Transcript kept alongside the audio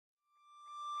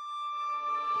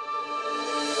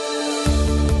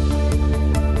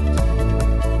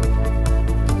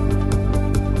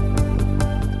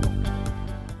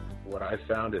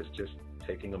found is just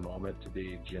taking a moment to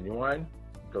be genuine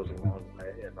goes a long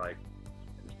way. And like,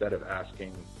 instead of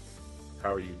asking,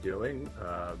 how are you doing?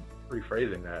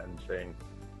 Rephrasing that and saying,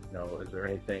 is there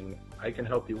anything I can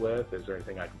help you with? Is there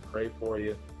anything I can pray for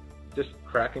you? Just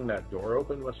cracking that door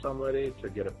open with somebody to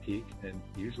get a peek. And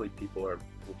usually people will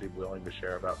be willing to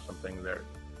share about something they're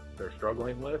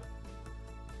struggling with.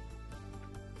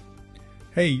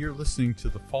 Hey, you're listening to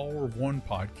the Follower of One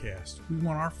podcast. We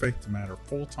want our faith to matter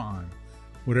full time,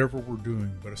 whatever we're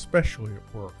doing, but especially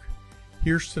at work.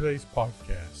 Here's today's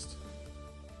podcast.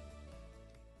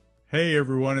 Hey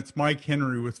everyone, it's Mike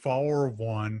Henry with Follower of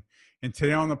One. And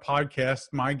today on the podcast,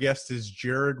 my guest is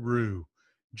Rhue.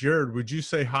 Jared, would you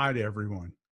say hi to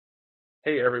everyone?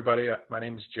 Hey everybody, my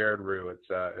name is Rhue.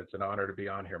 It's an honor to be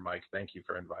on here, Mike. Thank you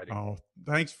for inviting me. Oh,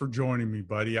 thanks for joining me,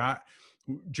 buddy.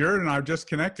 Jared and I just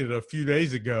connected a few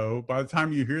days ago. By the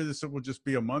time you hear this, it will just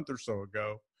be a month or so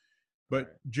ago. But right.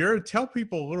 Jared, tell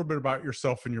people a little bit about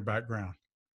yourself and your background.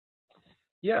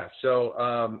 Yeah, so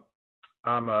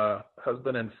I'm a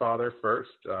husband and father first,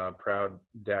 proud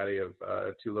daddy of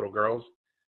two little girls,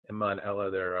 Emma and Ella.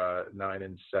 They're 9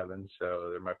 and 7, so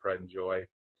they're my pride and joy.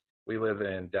 We live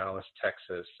in Dallas,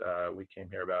 Texas. We came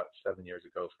here about 7 years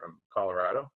ago from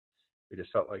Colorado. We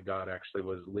just felt like God actually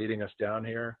was leading us down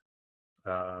here.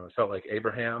 It felt like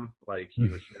Abraham, like he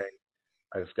was saying,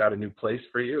 I've got a new place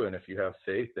for you, and if you have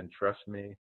faith and trust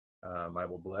me, I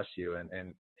will bless you.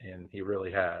 And he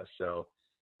really has. So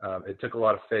it took a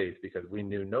lot of faith because we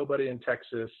knew nobody in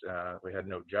Texas. We had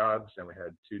no jobs, and we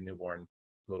had 2 newborn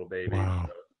little babies. Wow.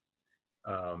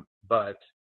 So, but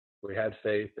we had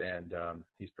faith, and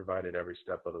he's provided every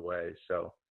step of the way.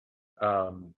 So,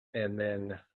 and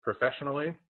then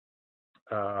professionally,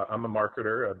 I'm a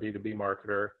marketer, a B2B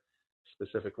marketer,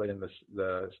 specifically in the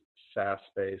SaaS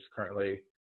space. Currently,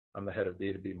 I'm the head of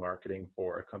B2B marketing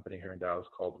for a company here in Dallas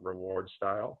called Reward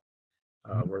Style.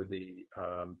 We're the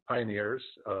pioneers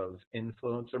of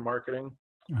influencer marketing.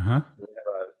 Uh-huh. We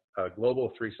have a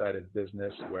global 3-sided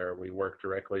business where we work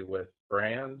directly with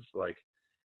brands like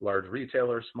large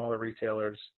retailers, smaller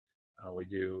retailers. We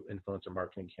do influencer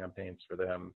marketing campaigns for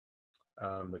them.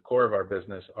 The core of our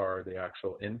business are the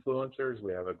actual influencers.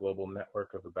 We have a global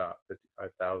network of about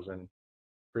 55,000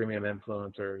 premium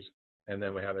influencers. And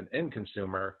then we have an end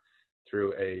consumer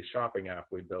through a shopping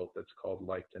app we built that's called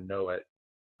Like to Know It,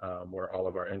 where all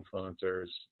of our influencers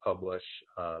publish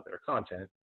their content,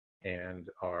 and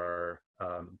our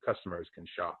customers can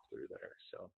shop through there.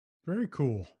 So very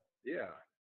cool. Yeah.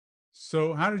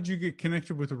 So how did you get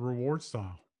connected with the Reward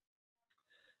Style?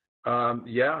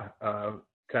 Again,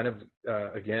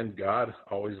 God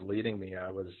always leading me. I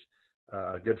was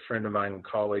a good friend of mine and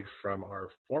colleague from our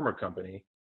former company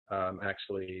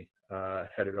actually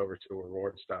headed over to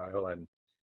Reward Style, and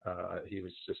he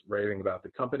was just raving about the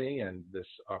company, and this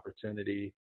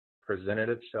opportunity presented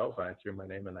itself. I threw my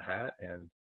name in the hat, and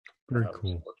very was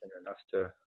cool. fortunate enough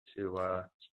to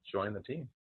join the team.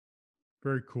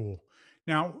 Very cool.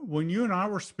 Now, when you and I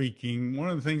were speaking, one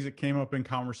of the things that came up in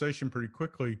conversation pretty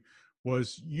quickly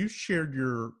was you shared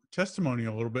your testimony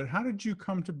a little bit. How did you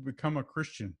come to become a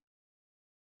Christian?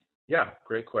 Yeah,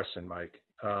 great question, Mike.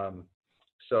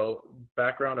 So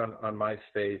background on my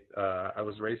faith, I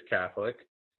was raised Catholic,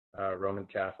 Roman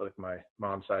Catholic. My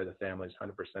mom's side of the family is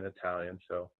 100% Italian,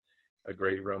 so a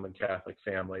great Roman Catholic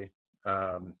family.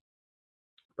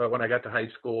 But when I got to high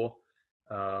school,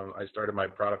 I started my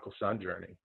prodigal son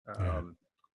journey. I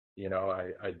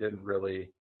didn't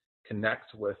really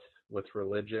connect with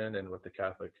religion and with the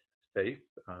Catholic faith.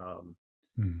 And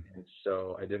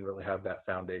so I didn't really have that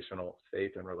foundational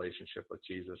faith and relationship with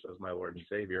Jesus as my Lord and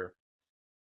Savior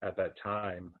at that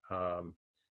time.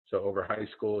 So over high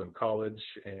school and college,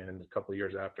 and a couple of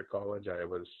years after college, I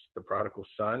was the prodigal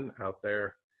son out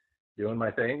there doing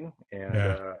my thing,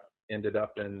 and ended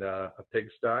up in a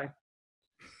pigsty,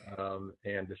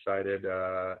 and decided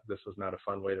this was not a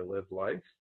fun way to live life,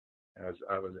 as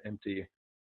I was empty,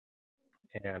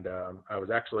 and I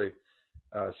was actually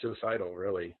suicidal,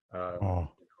 really.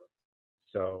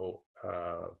 So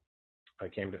I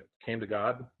came to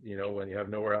God. When you have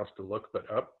nowhere else to look but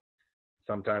up,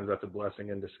 sometimes that's a blessing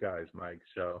in disguise, Mike.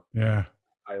 So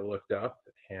I looked up,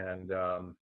 and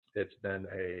it's been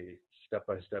a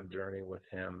step-by-step journey with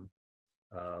him,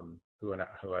 who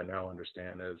I now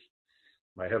understand as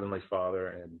my Heavenly Father,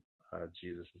 and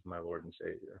Jesus is my Lord and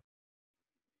Savior.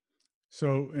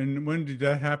 So, and when did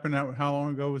that happen? How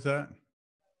long ago was that?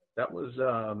 That was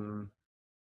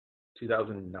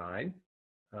 2009.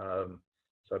 So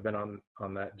I've been on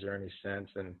that journey since,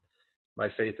 and my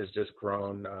faith has just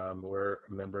grown. We're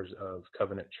members of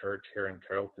Covenant Church here in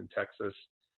Carrollton, Texas.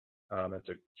 It's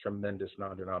a tremendous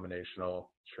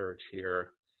non-denominational church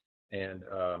here, and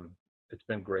it's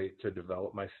been great to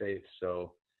develop my faith.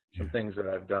 So some Yeah. things that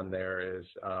I've done there is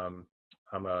I'm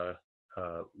a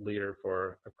leader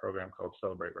for a program called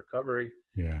Celebrate Recovery,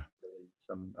 Yeah.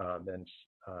 some men's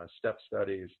step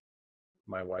studies.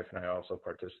 My wife and I also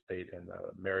participate in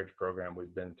the marriage program.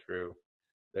 We've been through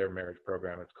their marriage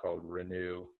program. It's called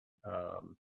Rhue.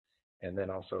 And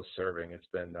then also serving. It's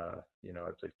been,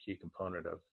 it's a key component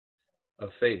of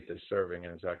faith is serving,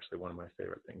 and it's actually one of my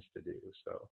favorite things to do.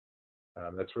 So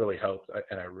that's really helped,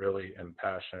 and I really am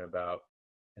passionate about,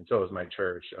 and so is my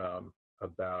church,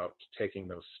 about taking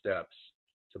those steps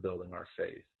to building our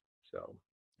faith. So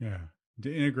Yeah.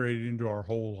 To integrate it into our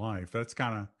whole life. That's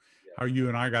kind of yeah, how you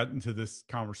and I got into this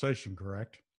conversation,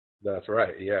 correct? that's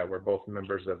right. Yeah, we're both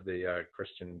members of the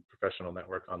Christian Professional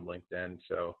Network on LinkedIn,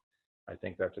 so I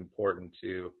think that's important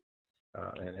to,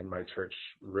 and my church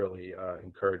really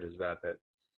encourages that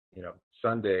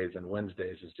Sundays and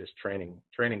Wednesdays is just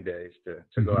training days to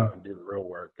go Mm-hmm. out and do the real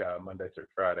work, Monday through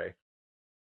Friday.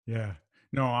 Yeah.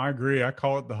 No, I agree. I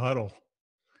call it the huddle.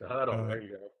 The huddle, Uh, there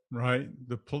you right.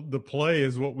 The play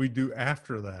is what we do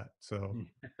after that. So,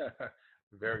 go.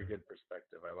 Very good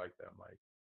perspective. I like that, Mike.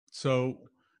 so,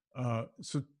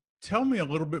 so tell me a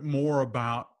little bit more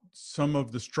about some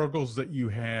of the struggles that you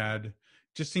had,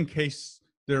 just in case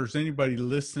there's anybody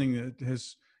listening that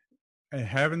has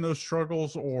having those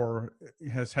struggles or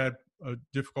has had a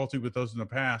difficulty with those in the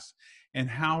past, and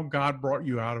how God brought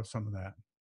you out of some of that.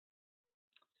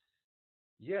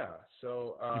 Yeah.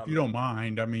 So If you don't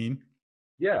mind, I mean.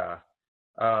 yeah,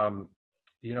 I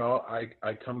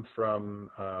come from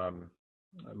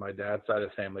my dad's side of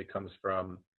the family comes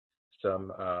from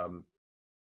some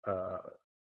uh,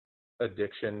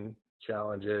 addiction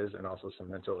challenges and also some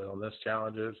mental illness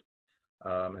challenges.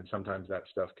 And sometimes that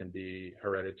stuff can be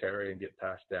hereditary and get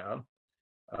passed down.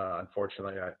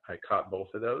 Unfortunately, I caught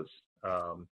both of those.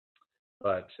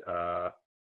 But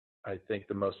I think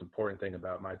the most important thing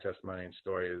about my testimony and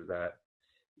story is that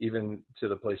even to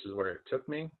the places where it took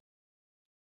me,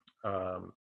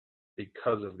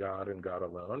 because of God and God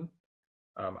alone,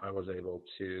 I was able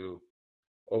to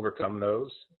overcome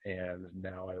those. And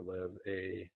now I live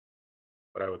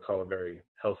what I would call a very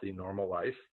healthy, normal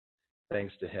life,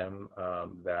 thanks to Him.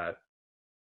 That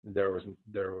there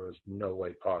was no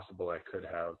way possible I could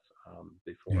have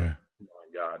before Yeah.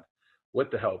 knowing God,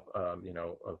 with the help,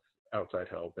 of outside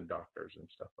help and doctors and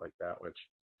stuff like that, which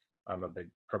I'm a big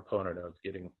proponent of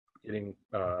getting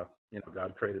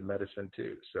God created medicine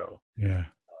too. So Yeah.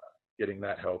 getting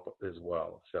that help as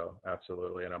well. So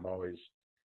absolutely. And I'm always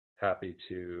happy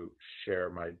to share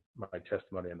my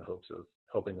testimony in the hopes of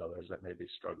helping others that may be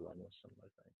struggling with similar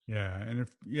things.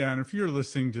 And if you're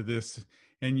listening to this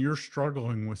and you're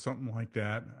struggling with something like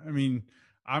that, I mean,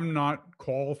 I'm not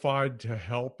qualified to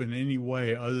help in any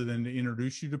way other than to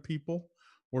introduce you to people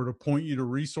or to point you to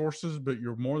resources, but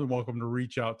you're more than welcome to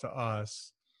reach out to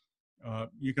us.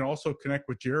 You can also connect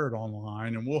with Jared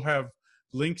online, and we'll have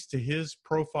links to his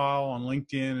profile on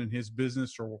LinkedIn and his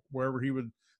business or wherever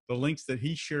the links that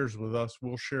he shares with us,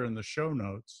 we'll share in the show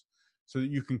notes so that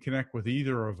you can connect with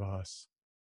either of us.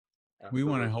 We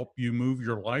want to Absolutely. help you move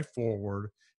your life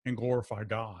forward and glorify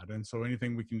God. And so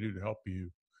anything we can do to help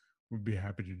you, we'd be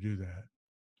happy to do that.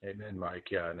 Amen, Mike.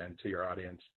 Yeah, and then to your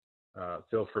audience,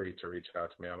 feel free to reach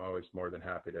out to me. I'm always more than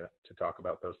happy to talk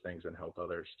about those things and help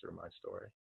others through my story.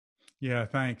 Yeah,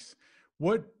 thanks.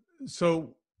 What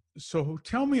so so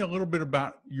tell me a little bit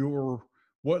about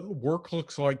what work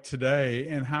looks like today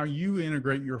and how you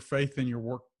integrate your faith in your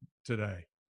work today.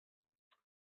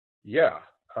 Yeah.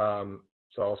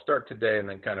 So I'll start today and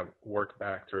then kind of work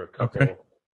back through a Okay. couple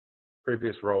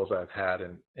previous roles I've had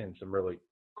in some really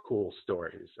cool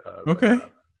stories of Okay.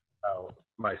 how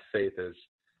my faith is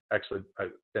actually,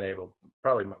 I've been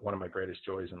probably one of my greatest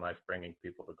joys in life, bringing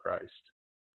people to Christ.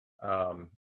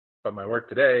 But my work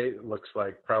today looks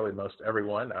like probably most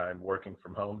everyone. I'm working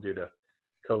from home due to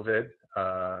COVID.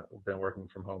 We've been working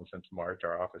from home since March.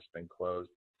 Our office has been closed.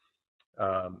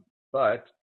 But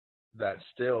that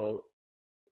still,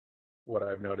 what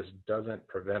I've noticed, doesn't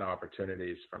prevent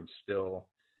opportunities from still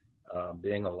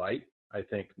being a light. I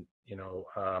think,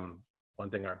 one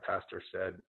thing our pastor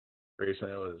said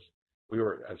recently was,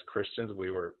 as Christians, we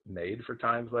were made for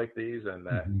times like these, and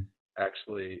that Mm-hmm.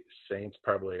 actually saints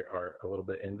probably are a little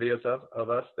bit envious of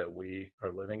us that we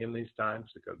are living in these times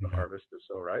because the Yeah. harvest is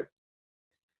so ripe.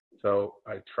 So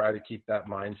I try to keep that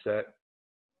mindset.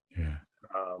 Yeah.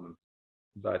 Um,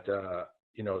 but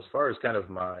as far as kind of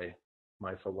my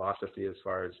philosophy, as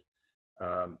far as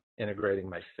integrating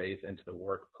my faith into the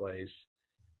workplace,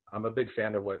 I'm a big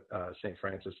fan of what St.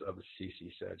 Francis of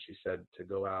Assisi said. She said to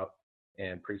go out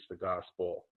and preach the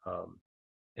gospel,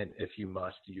 and if you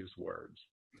must, use words.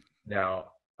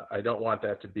 Now, I don't want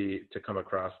that to come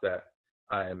across that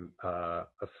I'm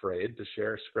afraid to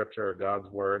share scripture or God's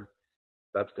word.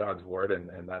 That's God's word, and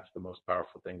that's the most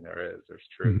powerful thing there is. There's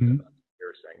truth, and that's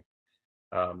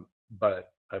piercing.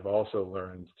 But I've also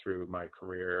learned through my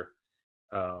career,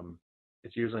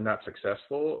 it's usually not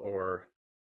successful, or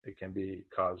it can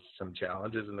cause some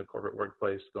challenges in the corporate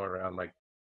workplace, going around like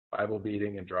Bible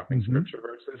beating and dropping scripture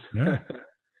verses. Yeah.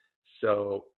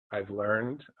 So I've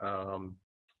learned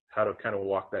how to kind of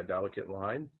walk that delicate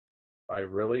line by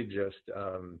really just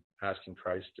asking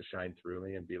Christ to shine through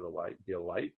me and be a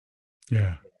light. Yeah.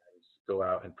 And go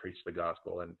out and preach the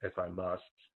gospel, and if I must,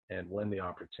 and when the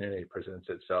opportunity presents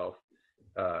itself,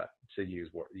 to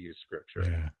use scripture.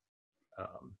 Yeah.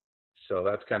 So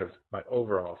that's kind of my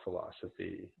overall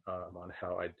philosophy on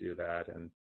how I do that,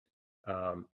 and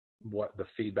what the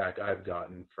feedback I've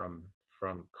gotten from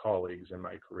colleagues in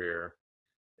my career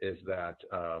is that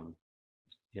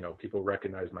people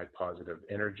recognize my positive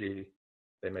energy,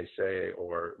 they may say,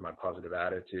 or my positive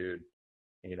attitude,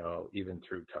 even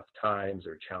through tough times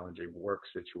or challenging work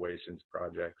situations,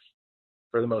 projects.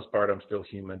 For the most part, I'm still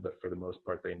human, but for the most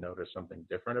part, they notice something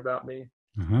different about me.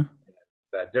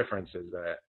 That difference is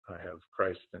that I have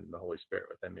Christ and the Holy Spirit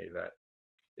within me that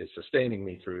is sustaining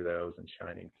me through those and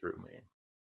shining through me.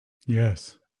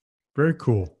 Yes. Very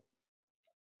cool.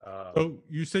 So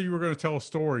you said you were going to tell a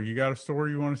story. You got a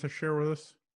story you wanted to share with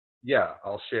us? Yeah,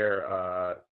 I'll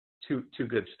share two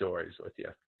good stories with you.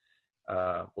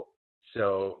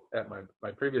 So at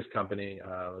my previous company,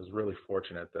 I was really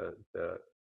fortunate. The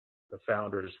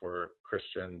founders were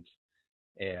Christians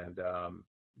and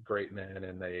great men,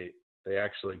 and they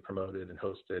actually promoted and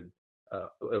hosted.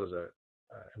 It was a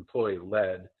employee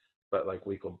led, but like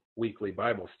weekly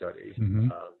Bible study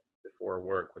before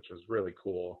work, which was really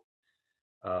cool.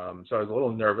 So I was a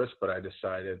little nervous, but I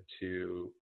decided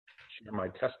to share my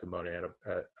testimony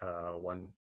at one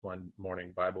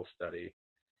morning Bible study,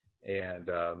 and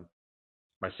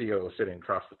my CEO was sitting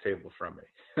across the table from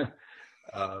me.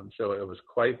 So it was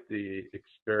quite the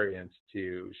experience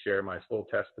to share my full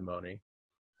testimony,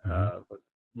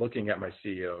 looking at my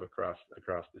CEO across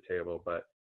the table. But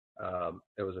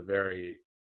it was a very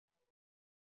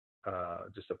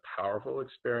just a powerful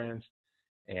experience,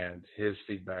 and his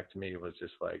feedback to me was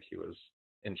just like he was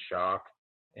in shock,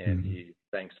 and he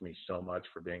thanks me so much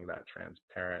for being that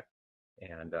transparent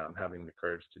and having the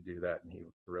courage to do that, and he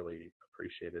really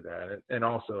appreciated that. And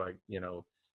also, like,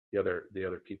 the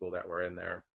other people that were in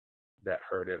there that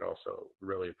heard it also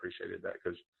really appreciated that,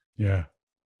 because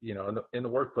in the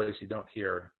workplace you don't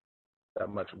hear that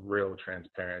much real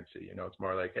transparency. It's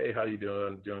more like, hey, how you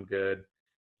doing good,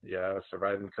 yeah,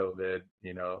 surviving COVID.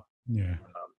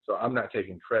 So I'm not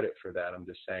taking credit for that. I'm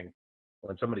just saying,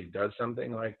 when somebody does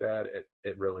something like that,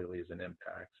 it really leaves an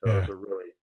impact. So it was a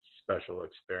really special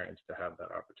experience to have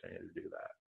that opportunity to do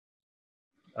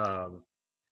that.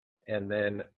 And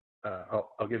then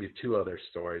I'll give you two other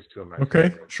stories, two of my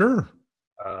favorites. Sure.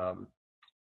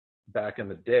 Back in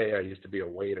the day, I used to be a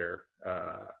waiter,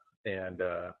 and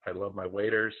I love my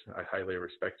waiters. I highly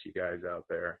respect you guys out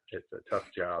there. It's a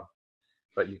tough job,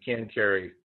 but you can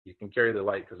carry the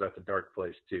light, because that's a dark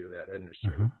place too, that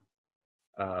industry.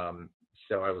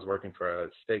 So I was working for a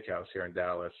steakhouse here in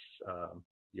Dallas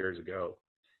years ago,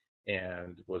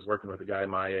 and was working with a guy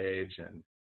my age, and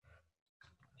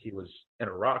he was in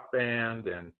a rock band,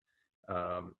 and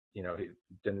he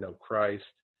didn't know Christ,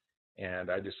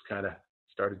 and I just kind of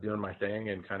started doing my thing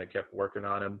and kind of kept working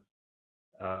on him,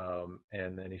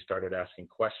 and then he started asking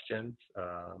questions,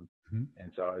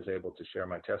 and so I was able to share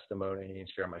my testimony and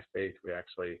share my faith. We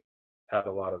actually had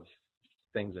a lot of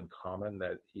things in common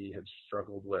that he had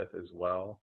struggled with as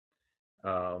well,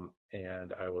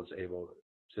 and I was able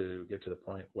to get to the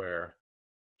point where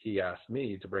he asked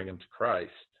me to bring him to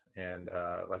Christ. And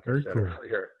like I said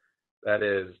earlier, that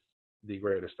is the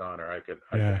greatest honor I could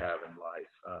have in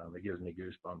life. It gives me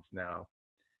goosebumps now.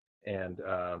 And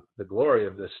the glory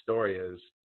of this story is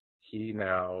he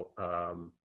now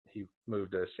he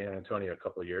moved to San Antonio a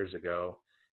couple of years ago,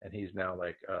 and he's now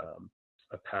like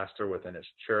a pastor within his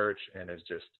church, and is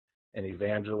just an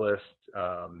evangelist.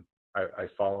 I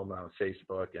follow him on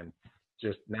Facebook, and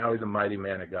just now he's a mighty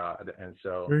man of God. And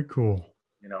so very cool.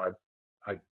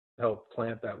 I helped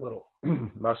plant that little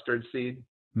mustard seed.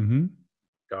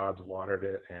 God's watered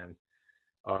it, and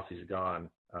off he's gone.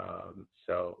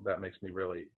 So that makes me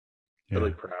really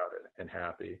proud and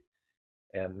happy.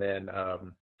 And then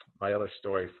my other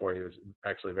story for you is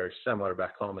actually very similar.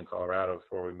 Back home in Colorado,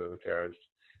 before we moved here, I was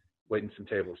waiting some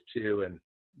tables too, and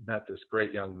met this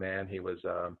great young man. He was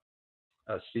a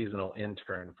seasonal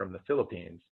intern from the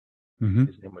Philippines. Mm-hmm.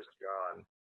 His name was John.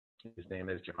 His name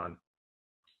is John.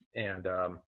 And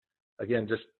again,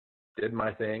 just did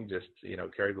my thing, just,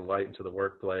 carried the light into the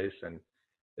workplace, and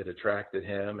it attracted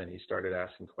him, and he started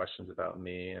asking questions about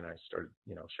me, and I started,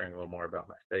 sharing a little more about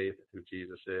my faith, who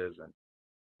Jesus is, and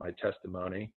my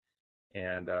testimony.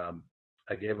 And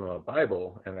I gave him a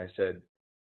Bible, and I said,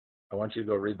 I want you to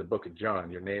go read the book of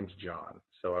John. Your name's John,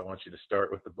 so I want you to start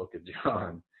with the book of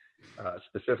John,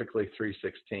 specifically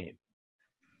 3:16.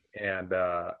 And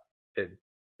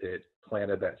it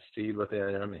planted that seed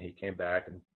within him, and he came back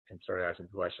and started asking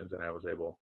questions, and I was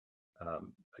able,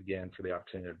 again, for the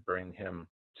opportunity to bring him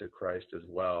to Christ as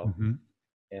well. Mm-hmm.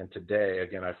 And today,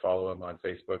 again, I follow him on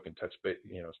Facebook and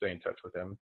stay in touch with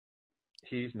him.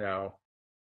 He's now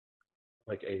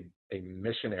like a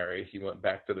missionary. He went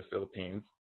back to the Philippines,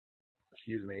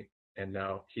 and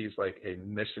now he's like a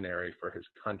missionary for his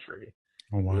country,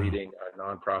 Oh, wow. leading a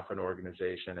nonprofit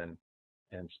organization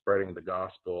and spreading the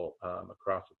gospel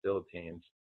across the Philippines.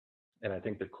 And I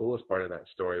think the coolest part of that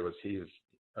story was he's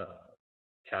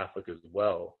Catholic as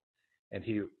well. And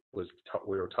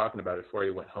we were talking about it before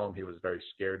he went home. He was very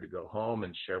scared to go home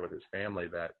and share with his family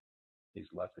that he's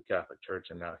left the Catholic Church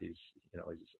and now he's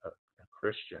a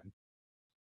Christian.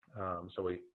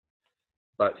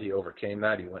 But he overcame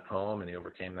that. He went home and he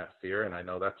overcame that fear. And I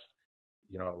know that's,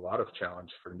 a lot of challenge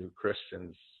for new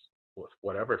Christians with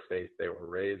whatever faith they were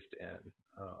raised in.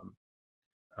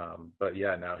 But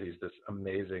yeah, now he's this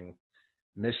amazing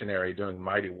missionary doing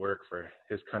mighty work for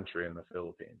his country in the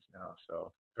Philippines now.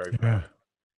 So very proud.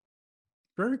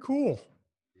 Very cool.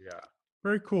 Yeah.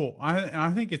 Very cool.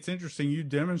 I think it's interesting. You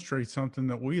demonstrate something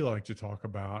that we like to talk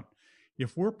about.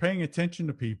 If we're paying attention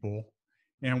to people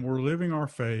and we're living our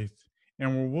faith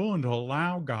and we're willing to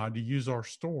allow God to use our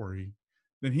story,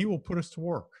 then he will put us to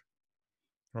work.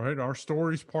 Right? Our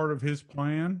story is part of his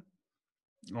plan.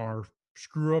 Our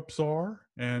screw ups are.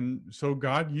 And so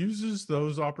God uses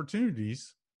those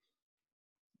opportunities.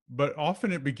 But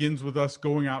often it begins with us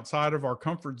going outside of our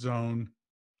comfort zone,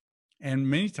 and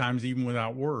many times even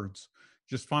without words,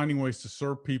 just finding ways to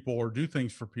serve people or do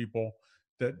things for people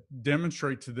that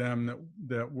demonstrate to them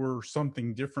that we're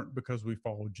something different because we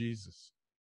follow Jesus.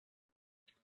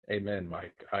 Amen,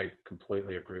 Mike. I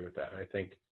completely agree with that. I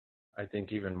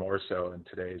think even more so in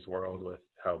today's world with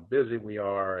how busy we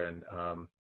are and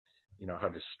how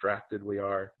distracted we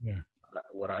are. Yeah.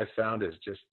 What I found is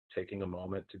just taking a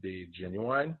moment to be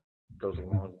genuine goes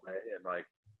a long way. And like,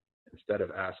 instead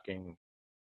of asking,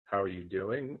 how are you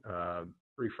doing?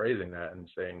 Rephrasing that and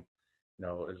saying,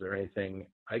 is there anything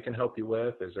I can help you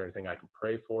with? Is there anything I can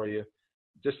pray for you?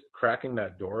 Just cracking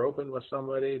that door open with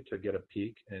somebody to get a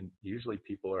peek. And usually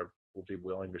people will be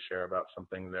willing to share about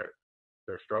something they're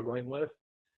struggling with.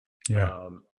 Yeah.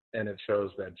 And it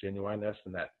shows that genuineness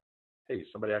and that, hey,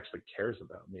 somebody actually cares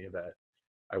about me that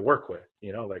I work with,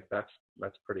 like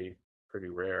that's pretty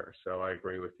rare. So I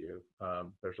agree with you.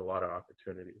 There's a lot of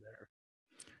opportunity there.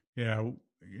 Yeah.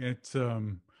 It's,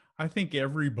 I think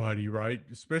everybody, right,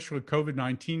 especially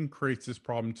COVID-19 creates this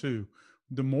problem too.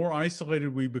 The more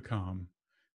isolated we become,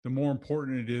 the more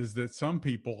important it is that some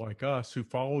people like us who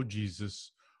follow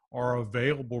Jesus are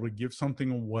available to give something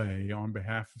away on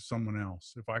behalf of someone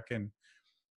else. If I can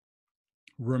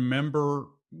remember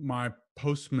my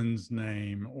postman's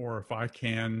name, or if I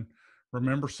can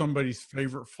remember somebody's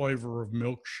favorite flavor of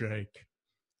milkshake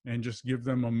and just give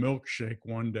them a milkshake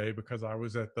one day because I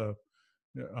was at the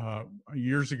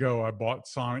years ago, I bought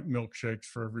Sonic milkshakes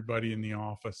for everybody in the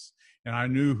office, and I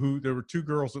knew there were two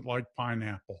girls that liked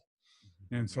pineapple.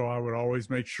 And so I would always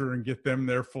make sure and get them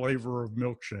their flavor of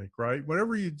milkshake, right?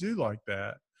 Whatever you do like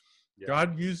that, yeah.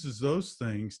 God uses those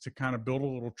things to kind of build a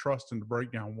little trust and to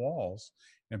break down walls,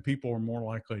 and people are more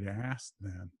likely to ask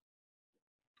then.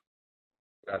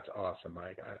 That's awesome,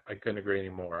 Mike. I couldn't agree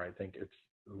anymore. I think it's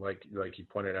like you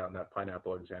pointed out in that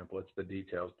pineapple example, it's the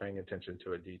details, paying attention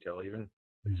to a detail, even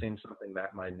it seems something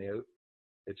that minute,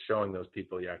 it's showing those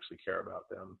people you actually care about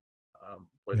them,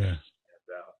 which stands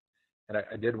out. And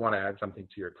I did want to add something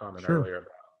to your comment earlier about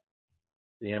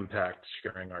the impact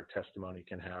sharing our testimony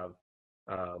can have.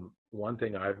 One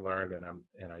thing I've learned, and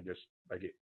I'm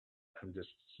just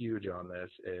huge on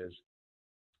this, is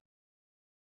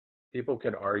people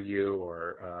can argue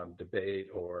or debate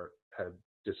or have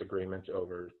disagreements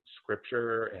over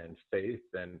scripture and faith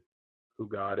and who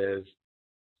God is.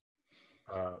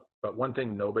 But one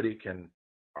thing nobody can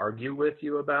argue with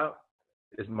you about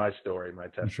is my story, my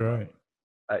testimony. That's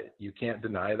right. You can't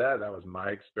deny that. That was my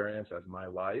experience. That's my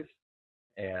life.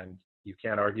 And you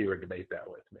can't argue or debate that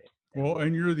with me. Well,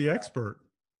 and you're the expert.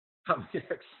 I'm the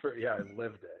expert. Yeah, I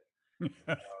lived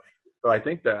it. So I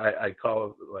think that I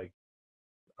call like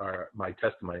my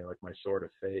testimony like my sword of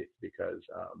faith because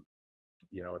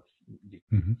it's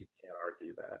Mhm. you can't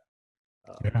argue that.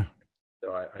 Um, Yeah.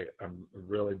 so I'm a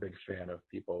really big fan of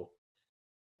people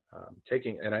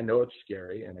taking, and I know it's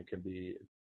scary and it can be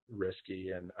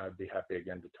risky, and I'd be happy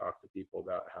again to talk to people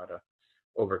about how to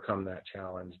overcome that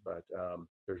challenge. But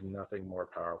there's nothing more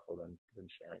powerful than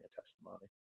sharing a testimony.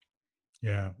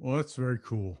 Yeah. Well, that's very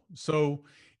cool. So,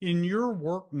 in your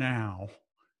work now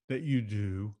that you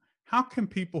do, how can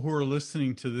people who are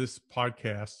listening to this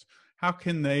podcast, how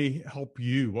can they help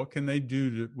you? What can they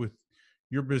do with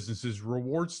your businesses,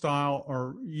 reward style,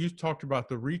 or you talked about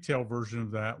the retail version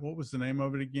of that. What was the name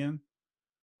of it again?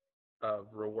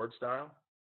 Reward style.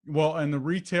 Well, and the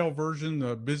retail version,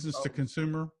 the business to Oh,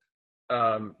 consumer.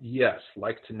 yes,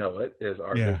 Like to Know It is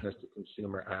our Yeah. business to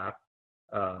consumer app.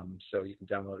 So you can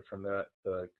download it from the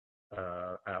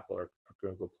Apple or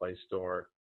Google Play Store.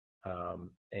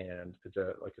 And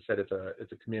like I said, it's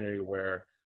a community where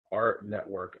our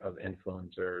network of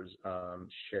influencers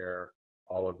share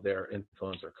all of their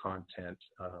influencer content.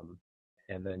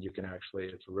 And then you can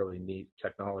it's a really neat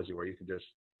technology where you can just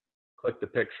click the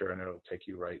picture and it'll take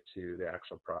you right to the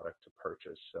actual product to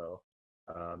purchase. So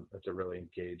it's a really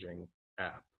engaging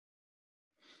app.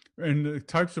 And the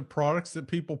types of products that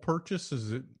people purchase,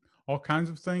 is it all kinds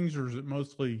of things or is it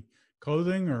mostly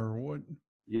clothing or what?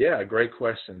 Yeah, great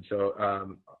question.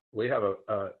 So we have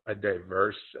a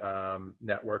diverse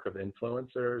network of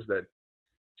influencers that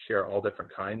share all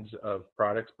different kinds of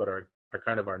products, but our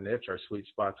kind of our niche, our sweet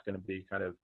spot's going to be kind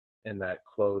of in that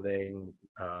clothing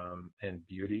and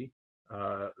beauty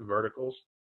verticals.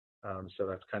 So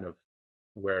that's kind of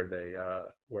where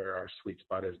our sweet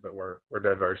spot is, but we're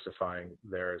diversifying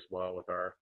there as well with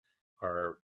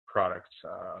our products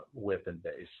width and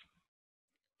base.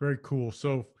 Very cool.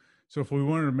 So if we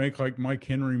wanted to make like Mike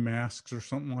Henry masks or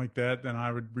something like that, then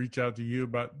I would reach out to you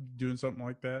about doing something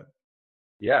like that.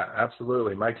 Yeah,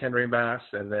 absolutely. Mike Henry Mass,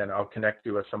 and then I'll connect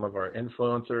you with some of our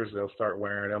influencers. They'll start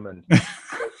wearing them and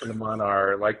posting them on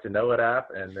our Like to Know It app,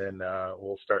 and then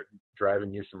we'll start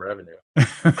driving you some revenue.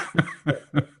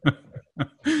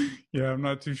 Yeah, I'm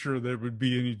not too sure there would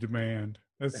be any demand.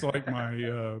 That's like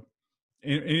my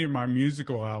any of my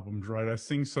musical albums, right? I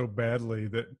sing so badly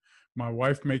that my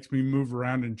wife makes me move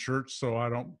around in church so I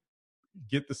don't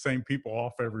get the same people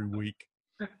off every week.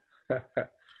 Hey,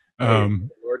 Um,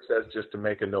 the Lord says just to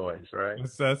make a noise, right?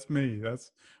 that's me.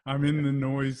 I'm in the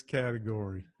noise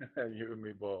category. You and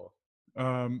me both.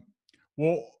 Um,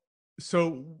 well,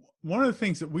 so one of the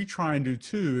things that we try and do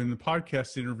too in the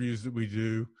podcast interviews that we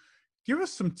do, give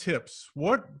us some tips.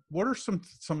 What are some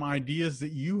ideas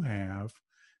that you have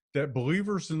that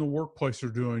believers in the workplace are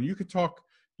doing? You can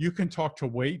talk to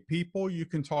weight people, you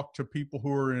can talk to people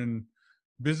who are in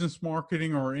business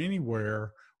marketing or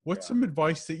anywhere. What's Yeah. some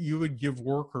advice that you would give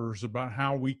workers about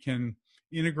how we can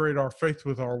integrate our faith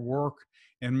with our work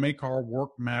and make our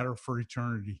work matter for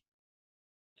eternity?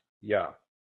 Yeah,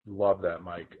 love that,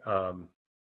 Mike.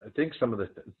 I think some of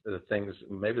the things,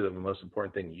 maybe the most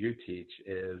important thing you teach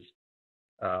is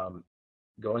um,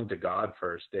 going to God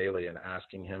first daily and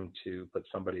asking Him to put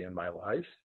somebody in my life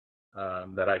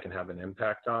that I can have an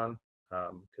impact on,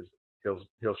 because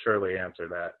He'll surely answer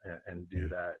that and do Yeah.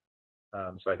 that.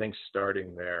 So I think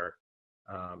starting there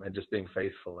and just being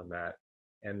faithful in that.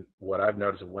 And what I've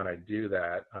noticed is when I do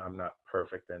that, I'm not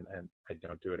perfect and I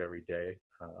don't do it every day,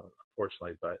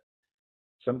 unfortunately, but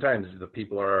sometimes the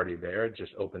people are already there. It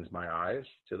just opens my eyes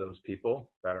to those people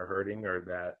that are hurting or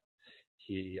that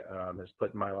he has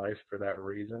put in my life for that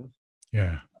reason.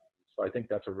 Yeah. So I think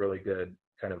that's a really good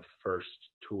kind of first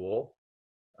tool.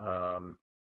 Um,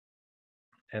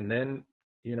 and then,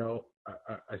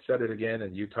 I said it again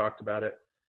and you talked about it,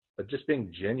 but just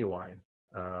being genuine.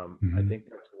 I Mhm. think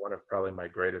that's one of probably my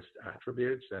greatest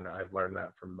attributes. And I've learned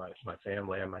that from my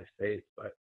family and my faith,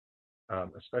 but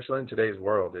especially in today's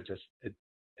world,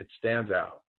 it stands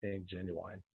out being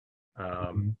genuine.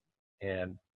 Um, Mhm.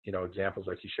 and examples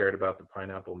like you shared about the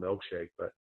pineapple milkshake,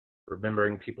 but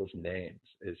remembering people's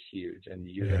names is huge and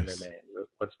using their Yes. name.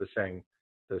 What's the saying?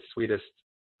 The sweetest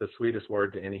the sweetest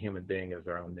word to any human being is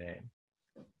their own name.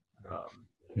 Um,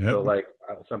 Yep. so like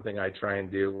something I try and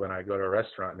do when I go to a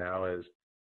restaurant now is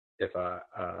if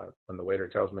when the waiter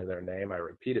tells me their name, I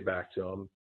repeat it back to them.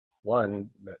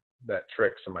 One, that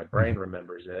tricks so my brain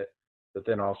remembers it, but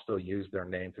then I'll still use their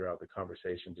name throughout the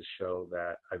conversation to show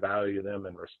that I value them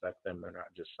and respect them. They're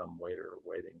not just some waiter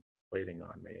waiting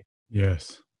on me.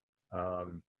 Yes.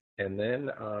 Um, and then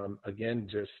again,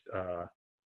 just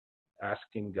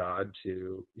asking God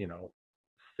to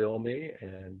fill me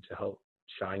and to help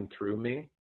shine through me.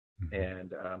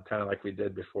 And kind of like we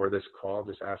did before this call,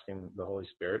 just asking the Holy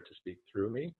Spirit to speak through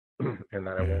me and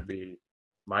that it won't be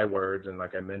my words. And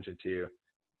like I mentioned to you,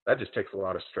 that just takes a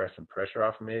lot of stress and pressure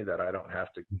off of me, that I don't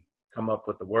have to come up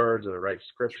with the words or the right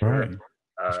scripture.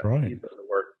 That's right. He does the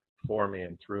work for me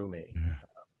and through me. Yeah.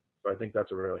 So I think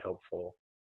that's a really helpful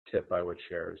tip I would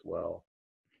share as well.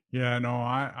 Yeah, no,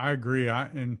 I agree.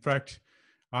 In fact,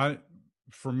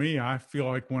 for me, I feel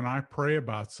like when I pray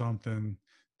about something,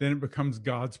 then it becomes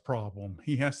God's problem.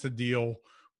 He has to deal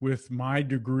with my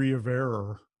degree of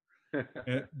error.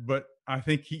 But I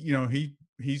think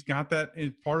he's got that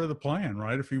in part of the plan,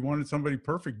 right? If he wanted somebody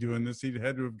perfect doing this, he'd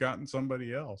had to have gotten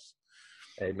somebody else.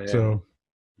 Amen. So,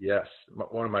 yes,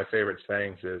 one of my favorite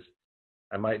sayings is,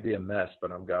 "I might be a mess,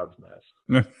 but I'm God's mess."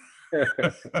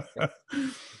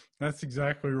 That's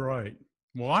exactly right.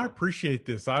 Well, I appreciate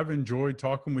this. I've enjoyed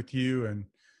talking with you and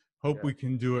hope we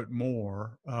can do it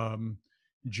more.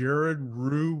 Jared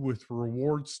Rhue with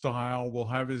Reward Style will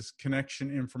have his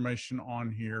connection information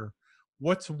on here.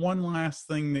 What's one last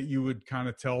thing that you would kind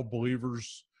of tell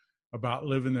believers about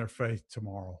living their faith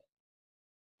tomorrow?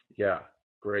 Yeah,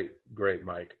 great,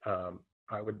 Mike.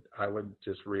 I would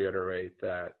just reiterate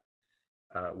that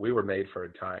we were made for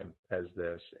a time as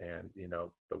this, and the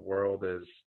world is,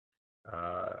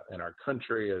 and our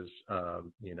country is,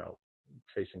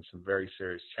 facing some very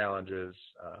serious challenges.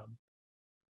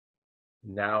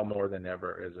 Now more than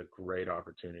ever is a great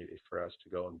opportunity for us to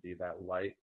go and be that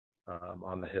light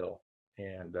on the hill.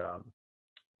 And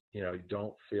you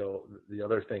don't feel, the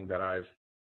other thing that I've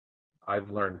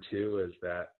learned too is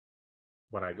that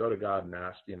when I go to God and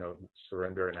ask,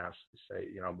 surrender and ask to say,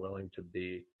 I'm willing to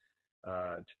be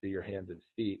your hands and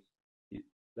feet.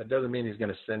 That doesn't mean he's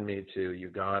going to send me to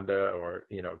Uganda or,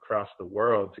 across the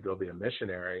world to go be a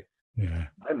missionary. Yeah.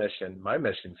 My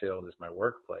mission field is my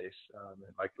workplace.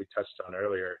 And like we touched on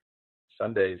earlier,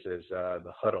 Sundays is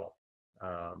the huddle.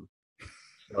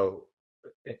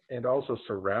 And also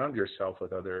surround yourself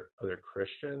with other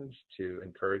Christians to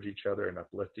encourage each other and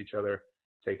uplift each other.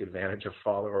 Take advantage of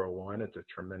Follower One. It's a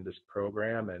tremendous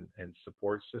program and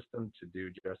support system to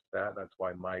do just that. That's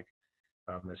why Mike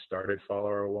has started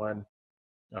Follower One.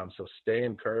 So stay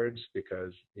encouraged,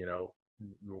 because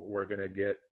we're going to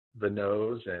get the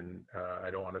no's, and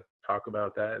I don't want to talk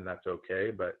about that, and that's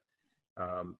okay. But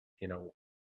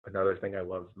another thing I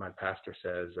love, my pastor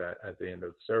says at the end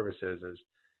of services is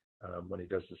when he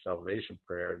does the salvation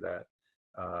prayer, that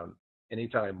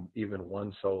anytime even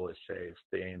one soul is saved,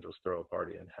 the angels throw a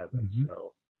party in heaven. Mm-hmm.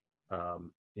 So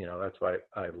that's why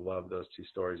I love those two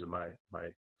stories of my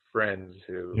friends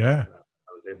who I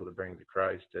was able to bring to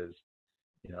Christ. Is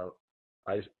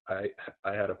I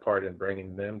had a part in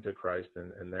bringing them to Christ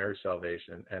and their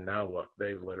salvation, and now look,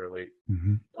 they've literally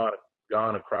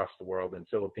gone across the world in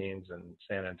Philippines and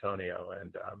San Antonio,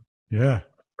 and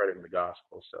spreading the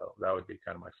gospel. So that would be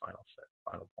kind of my final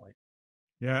point.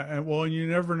 Yeah, and well, you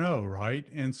never know, right?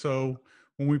 And so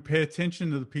when we pay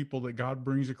attention to the people that God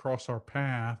brings across our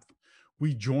path,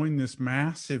 we join this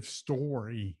massive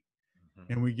story,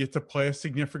 and we get to play a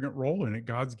significant role in it.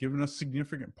 God's given us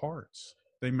significant parts.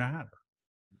 They matter.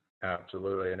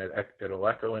 Absolutely. And it'll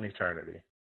echo in eternity.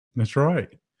 That's right.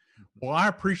 Well, I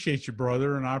appreciate you,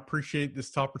 brother. And I appreciate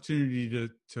this opportunity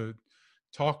to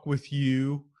talk with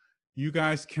you. You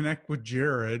guys connect with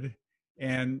Jared.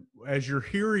 And as you're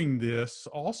hearing this,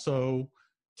 also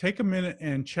take a minute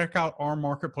and check out our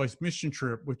Marketplace Mission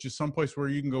Trip, which is someplace where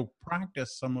you can go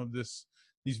practice some of these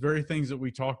very things that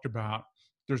we talked about.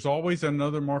 There's always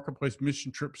another Marketplace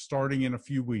Mission Trip starting in a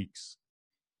few weeks.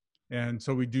 And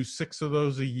so we do 6 of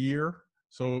those a year.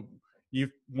 So if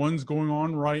one's going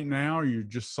on right now, you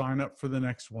just sign up for the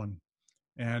next one.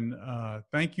 And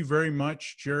thank you very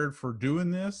much, Jared, for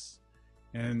doing this.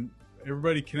 And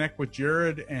everybody connect with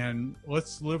Jared, and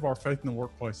let's live our faith in the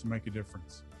workplace and make a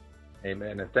difference.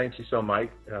 Amen. And thank you so much.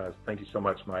 Thank you so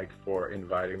much, Mike, for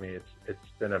inviting me.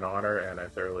 It's been an honor, and I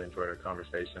thoroughly enjoyed our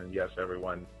conversation. And yes,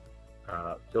 everyone,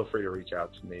 feel free to reach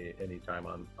out to me anytime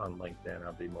on LinkedIn.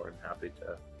 I'll be more than happy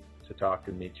to talk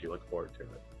and meet you. Look forward to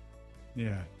it.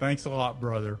 Yeah. Thanks a lot,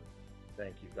 brother.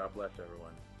 Thank you. God bless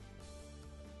everyone.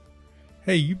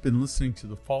 Hey, you've been listening to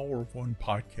the Follower of One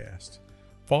podcast.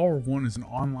 Follower of One is an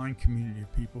online community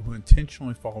of people who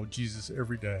intentionally follow Jesus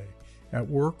every day, at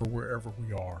work or wherever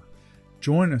we are.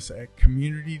 Join us at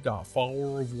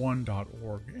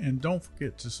community.followerofone.org, and don't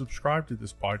forget to subscribe to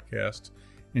this podcast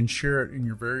and share it in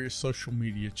your various social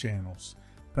media channels.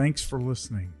 Thanks for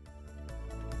listening.